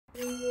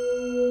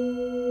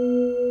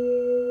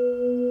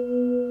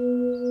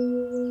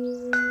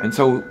And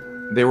so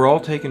they were all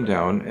taken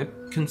down at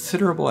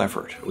considerable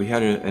effort. We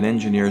had an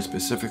engineer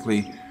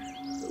specifically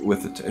who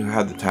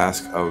had the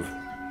task of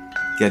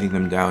getting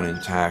them down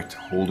intact,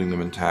 holding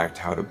them intact,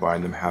 how to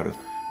bind them, how to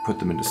put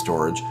them into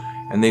storage.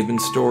 And they've been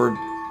stored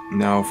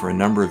now for a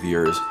number of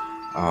years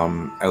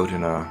out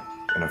in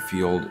a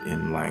field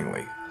in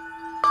Langley.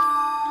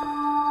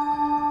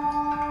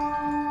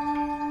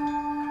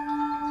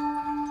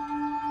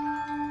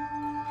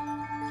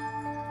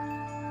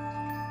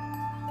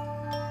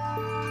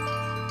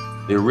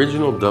 The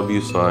original W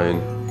sign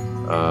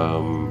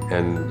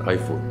and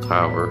Eiffel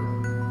Tower,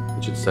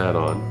 which it sat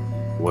on,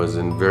 was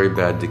in very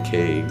bad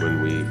decay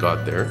when we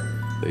got there.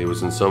 It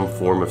was in some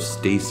form of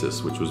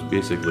stasis, which was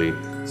basically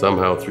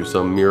somehow through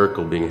some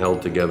miracle being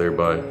held together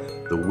by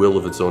the will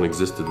of its own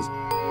existence.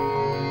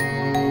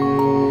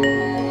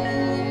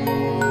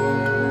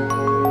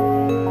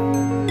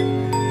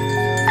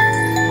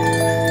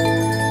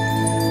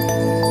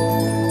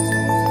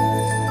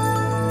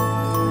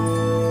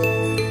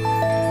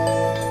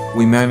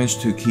 We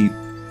managed to keep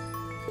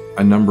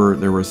a number.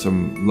 There were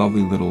some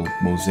lovely little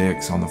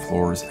mosaics on the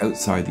floors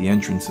outside the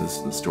entrances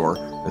to the store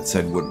that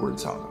said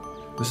Woodwards on them.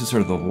 This is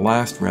sort of the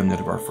last remnant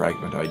of our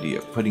fragment idea,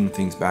 of putting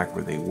things back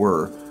where they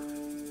were,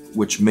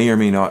 which may or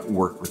may not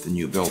work with the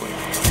new building.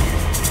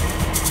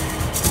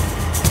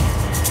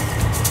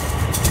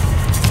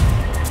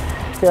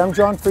 Okay, I'm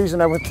John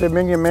Friesen. I'm with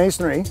Dominion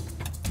Masonry,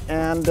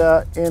 and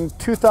in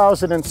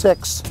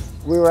 2006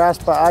 we were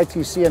asked by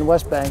ITC and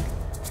Westbank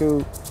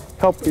to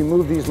help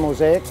remove these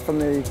mosaics from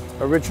the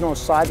original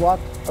sidewalk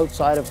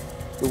outside of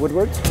the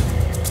Woodwards.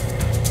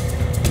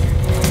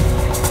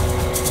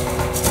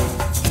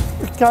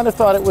 We kind of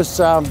thought it was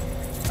a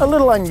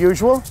little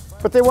unusual,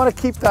 but they want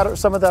to keep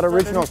some of that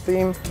original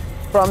theme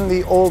from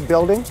the old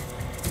building.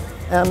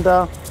 And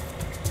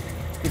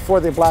before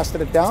they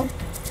blasted it down,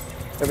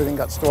 everything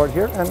got stored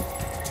here, and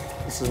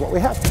this is what we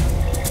have.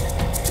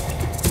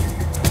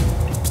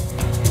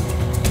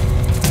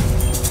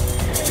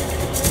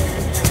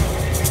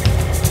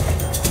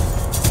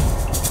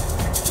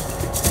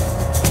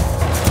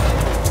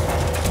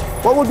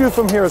 What we'll do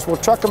from here is we'll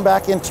truck them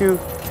back into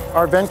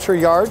our venture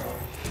yard,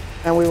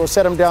 and we will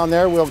set them down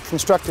there. We'll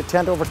construct a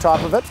tent over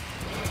top of it,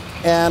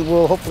 and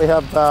we'll hopefully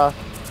have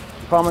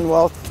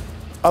Commonwealth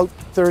out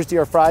Thursday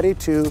or Friday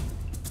to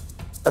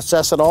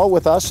assess it all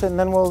with us, and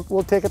then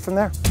we'll take it from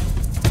there.